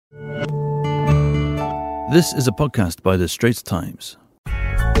This is a podcast by The Straits Times.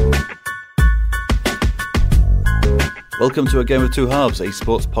 Welcome to A Game of Two Halves, a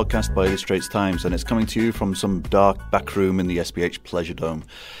sports podcast by The Straits Times, and it's coming to you from some dark back room in the SPH Pleasure Dome.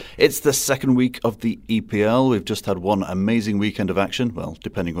 It's the second week of the EPL. We've just had one amazing weekend of action, well,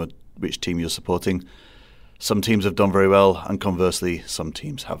 depending on which team you're supporting. Some teams have done very well, and conversely, some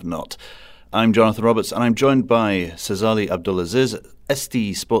teams have not. I'm Jonathan Roberts, and I'm joined by Sazali Abdulaziz,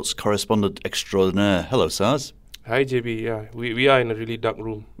 ST Sports Correspondent Extraordinaire. Hello, Saz. Hi, JB. Yeah, we are in a really dark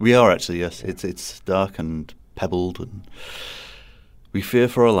room. We are actually, yes. Yeah. It's dark and pebbled, and we fear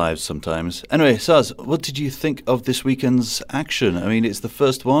for our lives sometimes. Anyway, Saz, what did you think of this weekend's action? I mean, it's the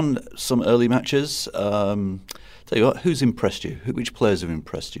first one, some early matches. Tell you what, who's impressed you? Which players have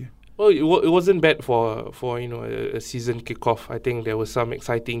impressed you? Well, it wasn't bad for a season kickoff. I think there were some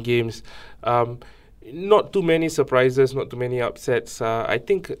exciting games. Not too many surprises, not too many upsets. I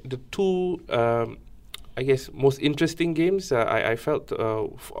think the two, most interesting games, I felt,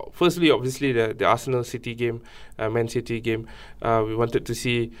 firstly, obviously, the Arsenal-City game, Man City game. We wanted to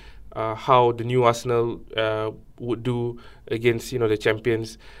see how the new Arsenal would do against, the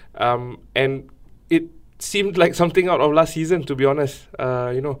champions. And it seemed like something out of last season, to be honest.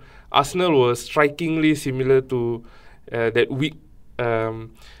 Arsenal was strikingly similar to that weak,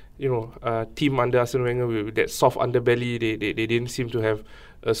 team under Arsene Wenger with that soft underbelly. They didn't seem to have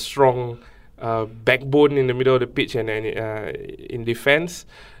a strong backbone in the middle of the pitch and in defense.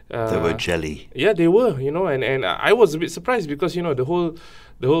 They were jelly. Yeah, they were. And I was a bit surprised because the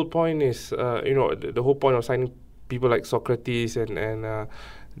whole point is the whole point of signing people like Socrates and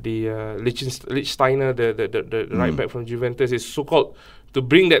the Lichtsteiner, the right back from Juventus, is so-called to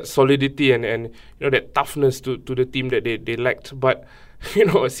bring that solidity and that toughness to the team that they lacked. But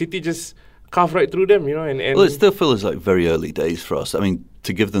City just carved right through them. And well, it still feels like very early days for us. I mean,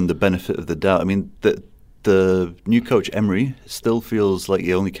 to give them the benefit of the doubt. I mean, the new coach Emery still feels like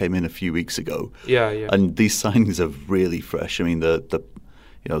he only came in a few weeks ago. Yeah. And these signings are really fresh. I mean,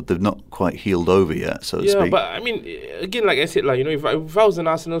 they've not quite healed over yet, so to speak. Yeah, but I mean, again, like I said, if I was an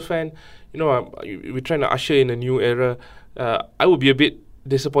Arsenal fan, we're trying to usher in a new era. I would be a bit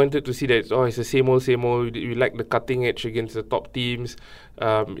disappointed to see that it's the same old. We lack the cutting edge against the top teams.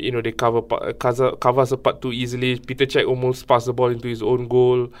 They cover us apart too easily. Peter Cech almost passed the ball into his own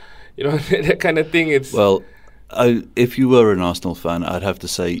goal. That kind of thing. If you were an Arsenal fan, I'd have to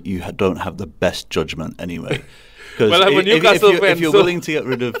say you don't have the best judgment anyway. Well, I'm a Newcastle fan. If you're willing to get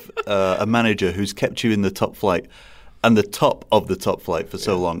rid of a manager who's kept you in the top flight and the top of the top flight for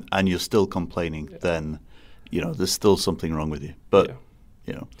so long, and you're still complaining, then there's still something wrong with you. But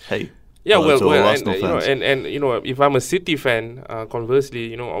hey. Yeah, fans. If I'm a City fan,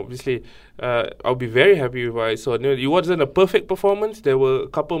 conversely, obviously, I'll be very happy if I saw. It wasn't a perfect performance. There were a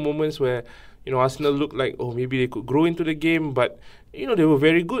couple moments where Arsenal looked like maybe they could grow into the game, but they were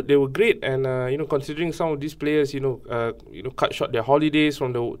very good. They were great, and considering some of these players, cut short their holidays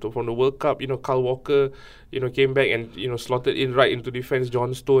from the World Cup. Kyle Walker, came back and slotted in right into defense.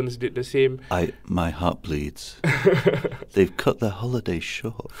 John Stones did the same. My heart bleeds. They've cut their holidays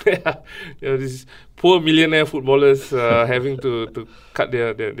short. These poor millionaire footballers having to cut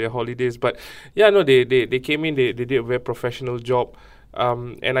their holidays. But they came in. They did a very professional job.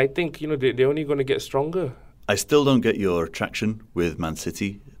 And I think they're only going to get stronger. I still don't get your attraction with Man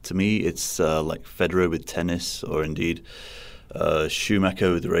City. To me, it's like Federer with tennis, or indeed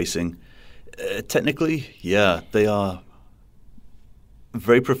Schumacher with racing. Technically, yeah, they are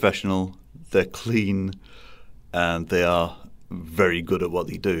very professional. They're clean, and they are very good at what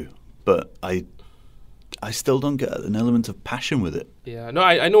they do. But I still don't get an element of passion with it. Yeah, no,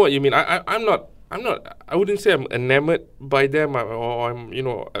 I know what you mean. I'm not. I wouldn't say I'm enamored by them or I'm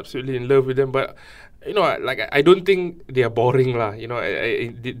absolutely in love with them, but I don't think they are boring lah.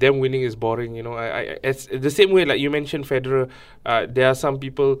 Them winning is boring. It's the same way like you mentioned Federer. There are some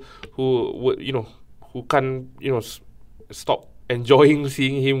people who would who can't stop enjoying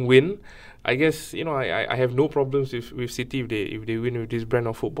seeing him win. I guess I have no problems with City if they win with this brand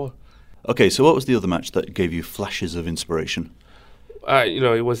of football. Okay, so what was the other match that gave you flashes of inspiration?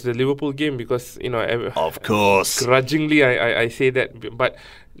 It was the Liverpool game because, of course, grudgingly I say that. But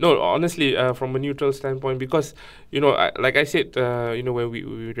no, honestly, from a neutral standpoint, because, like I said, when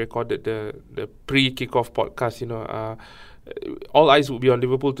we recorded the pre-kickoff podcast, all eyes would be on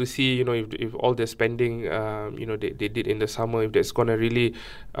Liverpool to see, if all the spending, they did in the summer, if that's going to really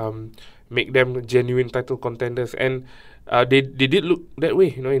make them genuine title contenders. And they did look that way,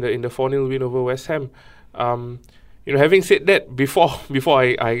 in the 4-0 win over West Ham. Having said that, before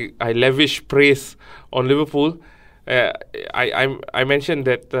I lavish praise on Liverpool, I mentioned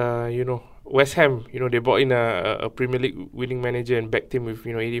that West Ham, they brought in a Premier League winning manager and backed him with,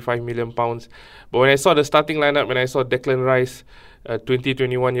 £85 million. But when I saw the starting lineup, when I saw Declan Rice,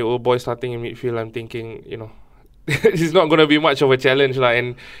 21-year-old boy starting in midfield, I'm thinking, it's not going to be much of a challenge.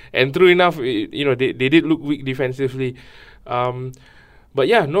 And true enough, they did look weak defensively. But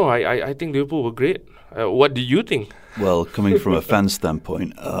yeah, no, I think Liverpool were great. What do you think? Well, coming from a fan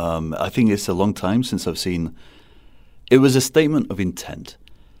standpoint, I think it's a long time since I've seen... It was a statement of intent.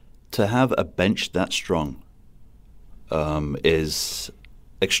 To have a bench that strong is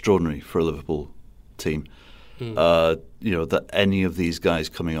extraordinary for a Liverpool team. That any of these guys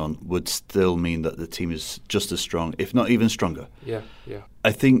coming on would still mean that the team is just as strong, if not even stronger. Yeah.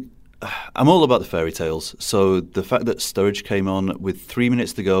 I think I'm all about the fairy tales. So the fact that Sturridge came on with 3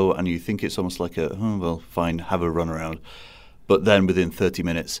 minutes to go and you think it's almost like fine, have a run around. But then within 30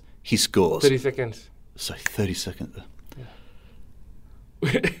 minutes, he scores. 30 seconds. Sorry, 30 seconds.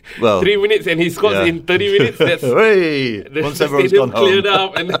 Well, 3 minutes and he scores in 30 minutes. That's once everyone's gone home, cleared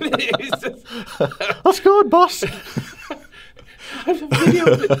up, and then it's just I scored, boss.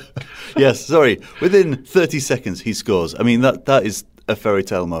 Yes, sorry. Within 30 seconds, he scores. I mean, that is a fairy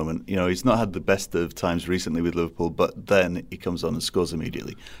tale moment. He's not had the best of times recently with Liverpool, but then he comes on and scores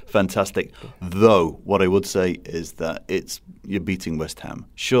immediately. Fantastic. Though, what I would say is that you're beating West Ham.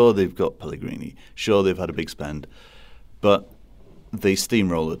 Sure, they've got Pellegrini. Sure, they've had a big spend, but they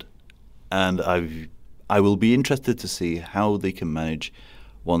steamrolled, and I will be interested to see how they can manage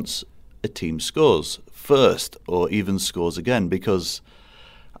once a team scores first or even scores again, because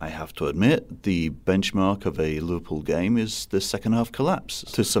I have to admit the benchmark of a Liverpool game is the second half collapse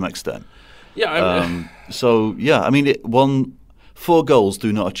to some extent. Yeah. 4 goals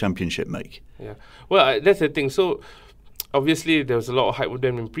do not a championship make. Yeah. Well, that's the thing. So obviously there was a lot of hype with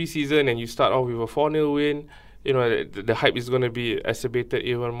them in pre-season, and you start off with a 4-0 win. The hype is going to be exacerbated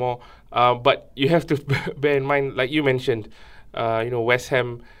even more. But you have to bear in mind, like you mentioned, West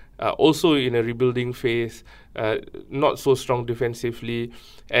Ham also in a rebuilding phase, not so strong defensively.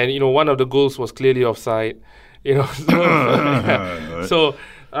 And, one of the goals was clearly offside. So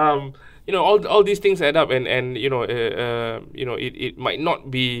all these things add up, and it might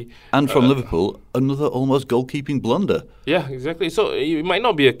not be. And from Liverpool, another almost goalkeeping blunder. Yeah, exactly. So it might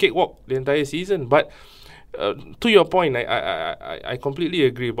not be a cakewalk the entire season, but. To your point, I completely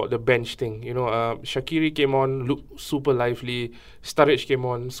agree about the bench thing. Shaqiri came on, looked super lively. Sturridge came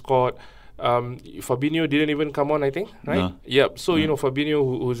on, scored. Fabinho didn't even come on, I think, right? No. Yep. So Fabinho,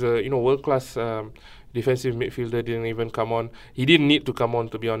 who's a world-class defensive midfielder, didn't even come on. He didn't need to come on,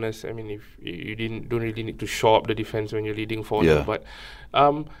 to be honest. I mean, if you don't really need to shore up the defense when you're leading 4-0.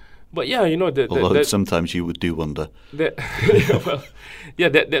 But yeah, although sometimes you would do wonder. That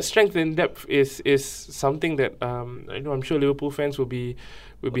strength and depth is something that I'm sure Liverpool fans will be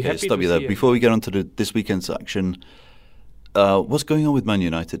happy stop to you there. see. Before we get on to this weekend's action, what's going on with Man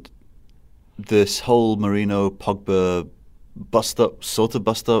United? This whole Mourinho Pogba bust up.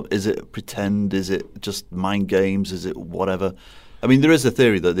 Is it pretend? Is it just mind games? Is it whatever? I mean, there is a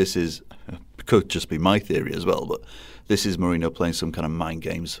theory that this could just be my theory as well, but this is Mourinho playing some kind of mind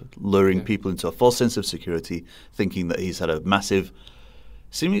games, luring people into a false sense of security, thinking that he's had a massive,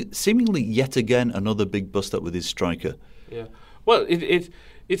 seemingly yet again another big bust up with his striker. Yeah, well, it's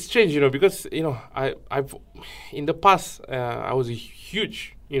strange, because I've in the past I was a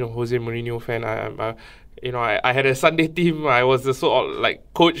huge Jose Mourinho fan. I had a Sunday team. I was the sort of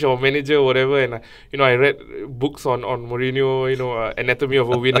like coach or manager or whatever, and I read books on Mourinho, Anatomy of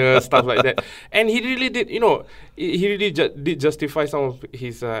a Winner, stuff like that. And he really did, he really did justify some of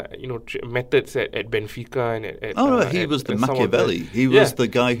his methods at Benfica and at. He was the Machiavelli. He was the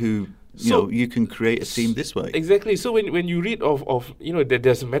guy who. You can create a team this way. Exactly. So when you read of that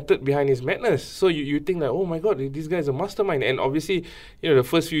there's a method behind his madness, so you think like, oh my God, this guy's a mastermind. And obviously, the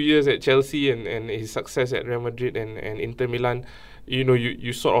first few years at Chelsea and his success at Real Madrid and Inter Milan,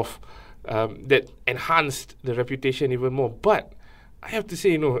 you sort of that enhanced the reputation even more. But I have to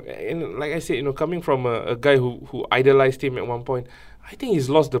say, and like I said, coming from a guy who idolized him at one point, I think he's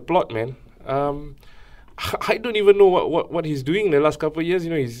lost the plot, man. I don't even know what he's doing in the last couple of years.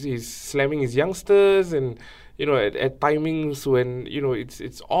 He's slamming his youngsters, and at timings when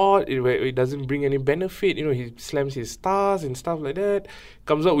it's odd, where it doesn't bring any benefit. He slams his stars and stuff like that.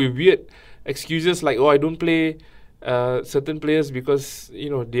 Comes up with weird excuses like, I don't play certain players because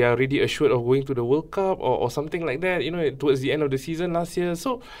they are already assured of going to the World Cup or something like that. Towards the end of the season last year.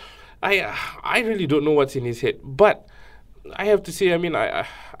 So I really don't know what's in his head, but. I have to say, I mean,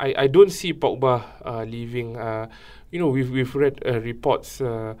 I don't see Pogba leaving. We've read reports,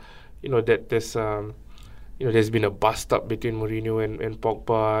 that there's, there's been a bust up between Mourinho and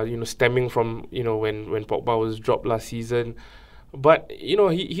Pogba, stemming from, when Pogba was dropped last season. But, he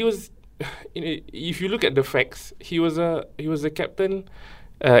was, if you look at the facts, he was a captain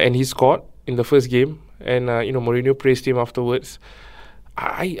and he scored in the first game. And, Mourinho praised him afterwards.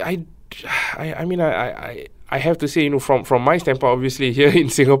 I have to say, from my standpoint, obviously here in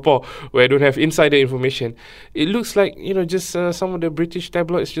Singapore, where I don't have insider information, it looks like, just some of the British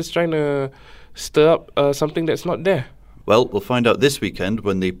tabloids just trying to stir up something that's not there. Well, we'll find out this weekend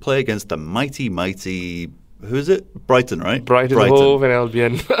when they play against the mighty, who is it? Brighton, right? Brighton, Hove and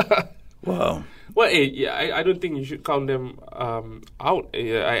Albion. Wow. Well, I don't think you should count them out.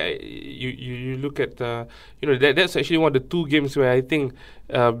 You look at, that's actually one of the two games where I think,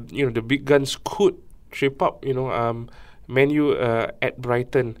 the big guns could trip up. Man U at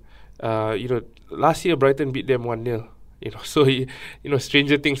Brighton. Last year Brighton beat them 1-0. So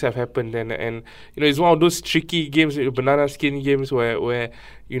stranger things have happened, and it's one of those tricky games, banana skin games where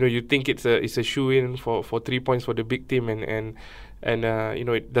you think it's a shoe in for 3 points for the big team, and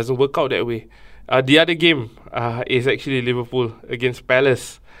it doesn't work out that way. The other game is actually Liverpool against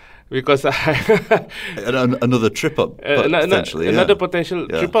Palace, because another trip up potentially. Another potential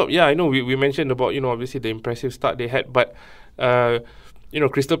trip up. Yeah, I know we mentioned about obviously the impressive start they had, but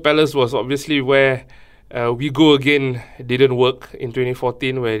Crystal Palace was obviously where we go again didn't work in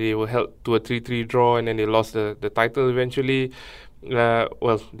 2014, where they were held to a 3-3 draw and then they lost the title eventually. They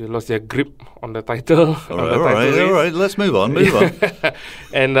lost their grip on the title. All right. Let's move on.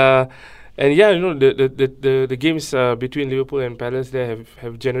 And the games between Liverpool and Palace there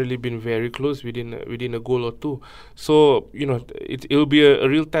have generally been very close, within a goal or two. So it'll be a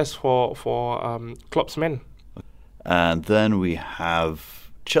real test for Klopp's men. And then we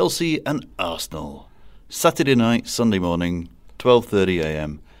have Chelsea and Arsenal. Saturday night, Sunday morning, 12:30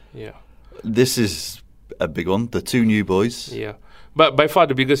 a.m. Yeah. This is a big one. The two new boys. Yeah. But by far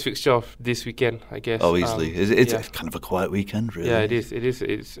the biggest fixture of this weekend, I guess. Oh, easily. It's kind of a quiet weekend, really. Yeah, it is. It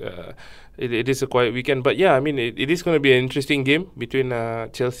is a quiet weekend. But yeah, I mean, it is going to be an interesting game between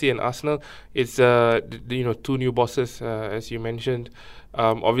Chelsea and Arsenal. It's two new bosses, as you mentioned.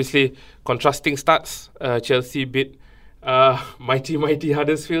 Obviously, contrasting starts. Chelsea beat mighty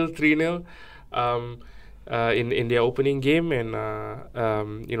Huddersfield 3-0. In their opening game, and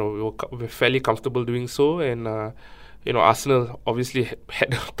we were fairly comfortable doing so, and Arsenal obviously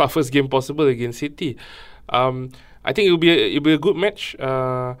had the toughest game possible against City. I think it'll be a good match.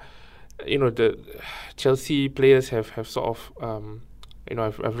 The Chelsea players have sort of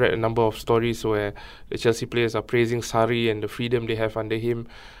I've read a number of stories where the Chelsea players are praising Sarri and the freedom they have under him.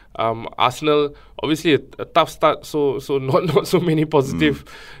 Arsenal, obviously a tough start, so not so many positive,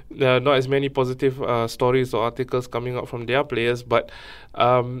 not as many positive stories or articles coming out from their players. But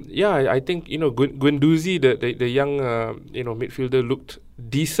I think Guendouzi, the young midfielder, looked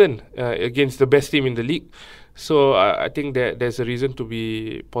decent against the best team in the league. So I think that there's a reason to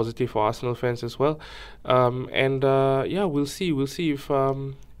be positive for Arsenal fans as well. We'll see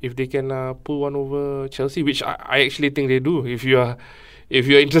if they can pull one over Chelsea, which I actually think they do. If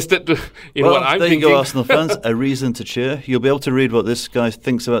you're interested in what I'm thinking. Well, there you go, Arsenal fans. A reason to cheer. You'll be able to read what this guy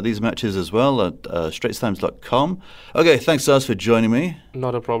thinks about these matches as well at straitstimes.com. Okay, thanks, Zaz, for joining me.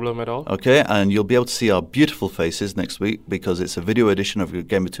 Not a problem at all. Okay, and you'll be able to see our beautiful faces next week because it's a video edition of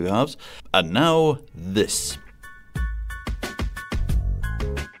Game of Two Halves. And now, this.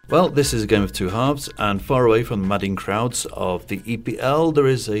 Well, this is a Game of Two Halves, and far away from the madding crowds of the EPL, there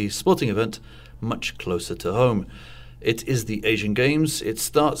is a sporting event much closer to home. It is the Asian Games. It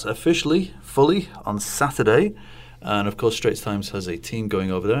starts officially, fully, on Saturday. And, of course, Straits Times has a team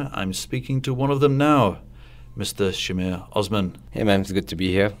going over there. I'm speaking to one of them now, Mr. Shamir Osman. Hey, man, it's good to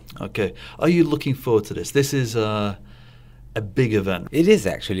be here. Okay. Are you looking forward to this? This is a big event. It is,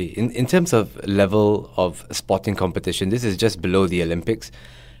 actually. In terms of level of sporting competition, this is just below the Olympics.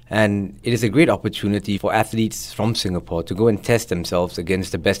 And it is a great opportunity for athletes from Singapore to go and test themselves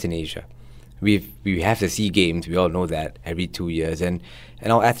against the best in Asia. We have the SEA Games, we all know that, every 2 years, and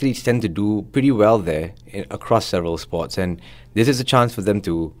our athletes tend to do pretty well there across several sports, and this is a chance for them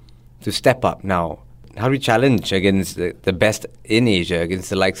to step up now. How do we challenge against the best in Asia, against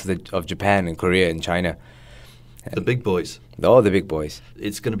the likes of Japan and Korea and China? The big boys. All the big boys.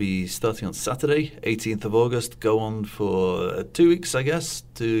 It's going to be starting on Saturday, 18th of August, go on for 2 weeks, I guess,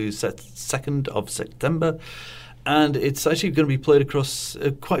 to 2nd of September. And it's actually going to be played across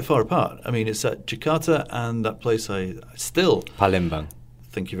quite far apart. I mean, it's at Jakarta and that place Palembang.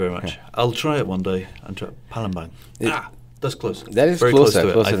 Thank you very much. Yeah. I'll try it one day. And try Palembang. That's close. That is very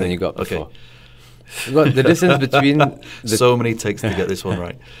closer close than you got before. Okay. The distance between... So many takes to get this one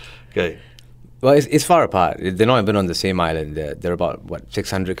right. Okay. Well, it's far apart. They're not even on the same island. They're about,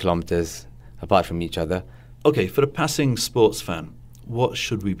 600 kilometers apart from each other. Okay, for a passing sports fan, what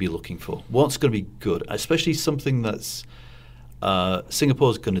should we be looking for? What's going to be good? Especially something that's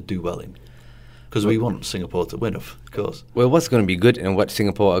Singapore's going to do well in. Because we want Singapore to win, of course. Well, what's going to be good and what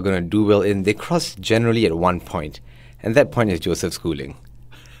Singapore are going to do well in, they cross generally at one point. And that point is Joseph Schooling.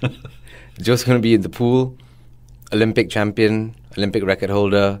 Joe's going to be in the pool, Olympic champion, Olympic record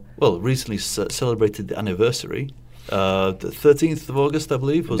holder. Well, recently celebrated the anniversary. The 13th of August, I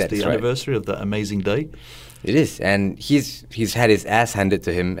believe, was the anniversary of that amazing day. It is. And he's had his ass handed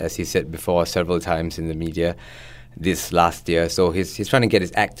to him, as he said before several times in the media this last year. So he's trying to get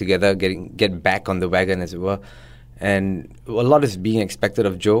his act together, get back on the wagon, as it were. And a lot is being expected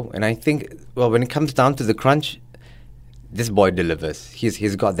of Joe. And I think, well, when it comes down to the crunch, this boy delivers.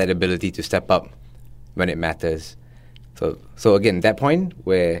 He's got that ability to step up when it matters. So again, that point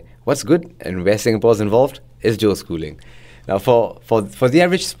where what's good and where Singapore's involved is Joe Schooling. Now, for the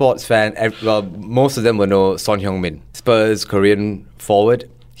average sports fan, well, most of them will know Son Heung-min, Spurs Korean forward.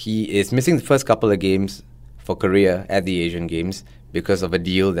 He is missing the first couple of games for Korea at the Asian Games because of a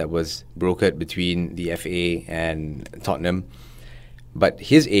deal that was brokered between the FA and Tottenham. But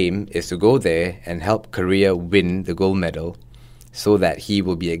his aim is to go there and help Korea win the gold medal so that he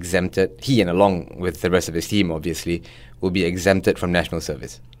will be exempted, he and along with the rest of his team, obviously, will be exempted from national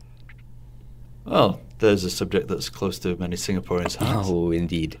service. Well, there's a subject that's close to many Singaporeans' hearts. Oh,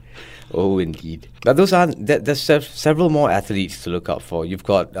 indeed. Oh, indeed. But there's several more athletes to look out for. You've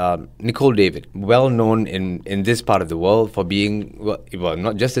got Nicole David, well known in this part of the world for being, well,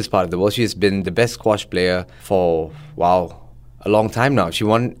 not just this part of the world, she has been the best squash player for, a long time now. She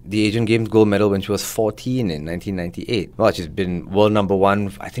won the Asian Games gold medal when she was 14 in 1998. Well, she's been world number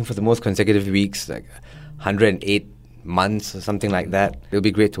one, I think, for the most consecutive weeks, like 108 months or something like that. It'll be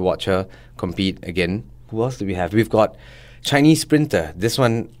great to watch her compete again. Who else do we have? We've got Chinese sprinter. This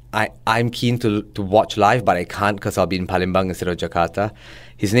one I'm keen to watch live, but I can't because I'll be in Palembang instead of Jakarta.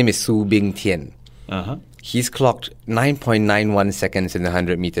 His name is Su Bing Tian. Uh-huh. He's clocked 9.91 seconds in the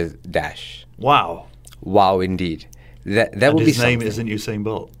 100-meter dash. Wow. Wow, indeed. That will be something. His name isn't Usain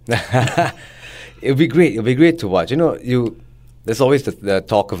Bolt. It'll be great. It'll be great to watch. There's always the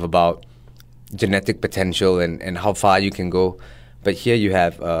talk about genetic potential and how far you can go. But here you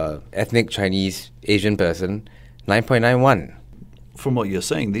have ethnic Chinese Asian person, 9.91. From what you're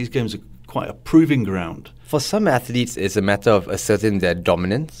saying, these games are quite a proving ground. For some athletes, it's a matter of asserting their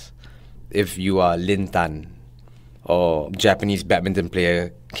dominance. If you are Lin Tan or Japanese badminton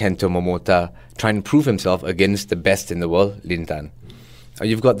player Kento Momota trying to prove himself against the best in the world, Lin Tan. Or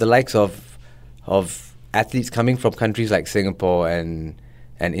you've got the likes of athletes coming from countries like Singapore and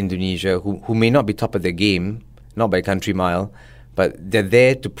Indonesia who may not be top of their game, not by country mile, but they're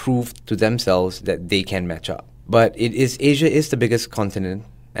there to prove to themselves that they can match up. But Asia is the biggest continent,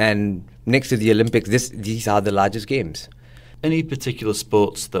 and next to the Olympics, these are the largest games. Any particular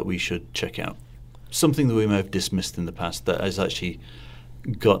sports that we should check out? Something that we may have dismissed in the past that has actually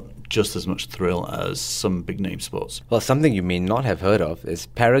got just as much thrill as some big-name sports. Well, something you may not have heard of is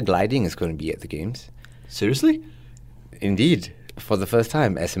paragliding is going to be at the Games. Seriously? Indeed, for the first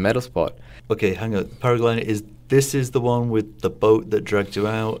time as a medal sport. Okay, hang on. Paragliding, this is the one with the boat that dragged you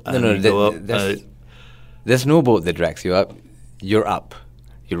out? And No, you go up, there's no boat that drags you up. You're up.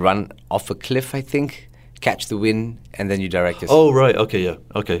 You run off a cliff, I think, catch the wind, and then you direct yourself. Oh, right. Okay, yeah.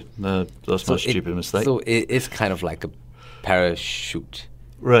 Okay. That's my stupid mistake. So it's kind of like a parachute.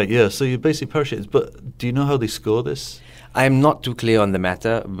 Right, yeah. So you're basically parachuting. But do you know how they score this? I'm not too clear on the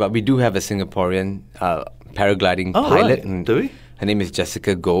matter, but we do have a Singaporean paragliding pilot. Right. Do we? Her name is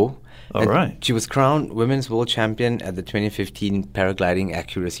Jessica Goh. All right. She was crowned Women's World Champion at the 2015 Paragliding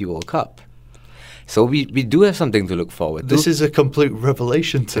Accuracy World Cup. So we do have something to look forward to. This is a complete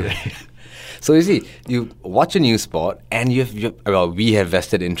revelation today. So you see, you watch a new sport and we have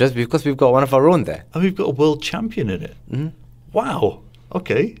vested interest because we've got one of our own there. And we've got a world champion in it. Mm-hmm. Wow.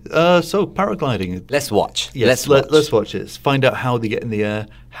 Okay. So paragliding. Let's watch. Yes, let's watch it. Find out how they get in the air,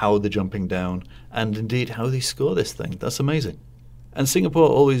 how they're jumping down, and indeed how they score this thing. That's amazing. And Singapore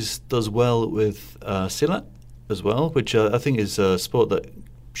always does well with Silat as well, which I think is a sport that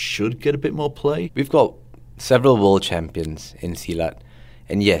should get a bit more play. We've got several world champions in Silat.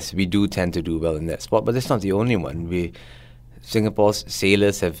 And yes, we do tend to do well in that sport, but that's not the only one. Singapore's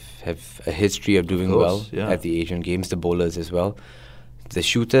sailors have a history of doing well at the Asian Games, the bowlers as well. The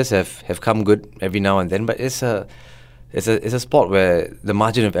shooters have come good every now and then, but it's a sport where the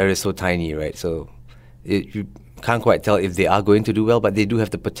margin of error is so tiny, right? So you can't quite tell if they are going to do well, but they do have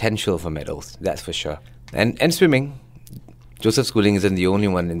the potential for medals, that's for sure. And swimming. Joseph Schooling isn't the only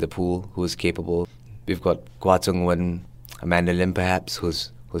one in the pool who is capable. We've got Kwa Tsung Wen, Amanda Lim perhaps,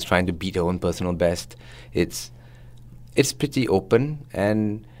 who's trying to beat her own personal best. It's pretty open,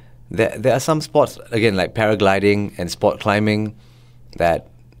 and there are some sports, again, like paragliding and sport climbing, that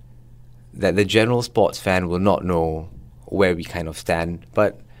the general sports fan will not know where we kind of stand.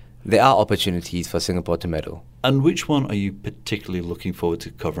 But there are opportunities for Singapore to medal. And which one are you particularly looking forward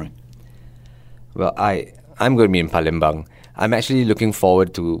to covering? Well, I'm going to be in Palembang. I'm actually looking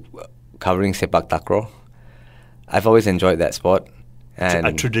forward to covering sepak takraw. I've always enjoyed that sport. And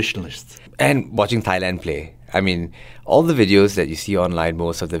a traditionalist. And watching Thailand play. I mean, all the videos that you see online,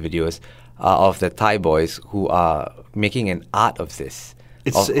 most of the videos, are of the Thai boys who are making an art of this.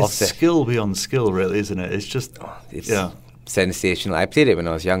 It's skill beyond skill, really, isn't it? It's just... It's sensational. I played it when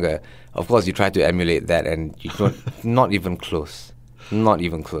I was younger. Of course, you try to emulate that, and you don't... not even close. Not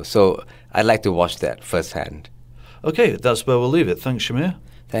even close. So I'd like to watch that firsthand. Okay, that's where we'll leave it. Thanks, Shamir.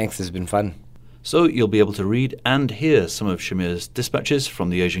 Thanks, it's been fun. So you'll be able to read and hear some of Shamir's dispatches from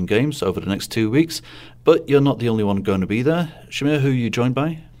the Asian Games over the next 2 weeks. But you're not the only one going to be there. Shamir, who are you joined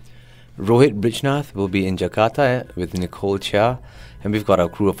by? Rohit Brijnath will be in Jakarta with Nicole Chia. And we've got our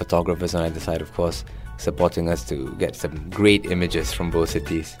crew of photographers on either side, of course, supporting us to get some great images from both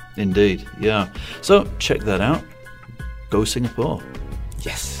cities. Indeed, yeah. So check that out. Go Singapore.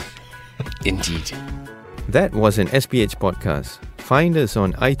 Yes, indeed. That was an SPH podcast. Find us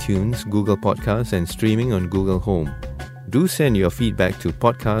on iTunes, Google Podcasts, and streaming on Google Home. Do send your feedback to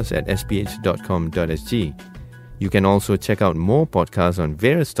podcast@sph.com.sg. You can also check out more podcasts on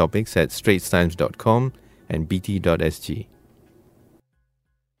various topics at straitstimes.com and bt.sg.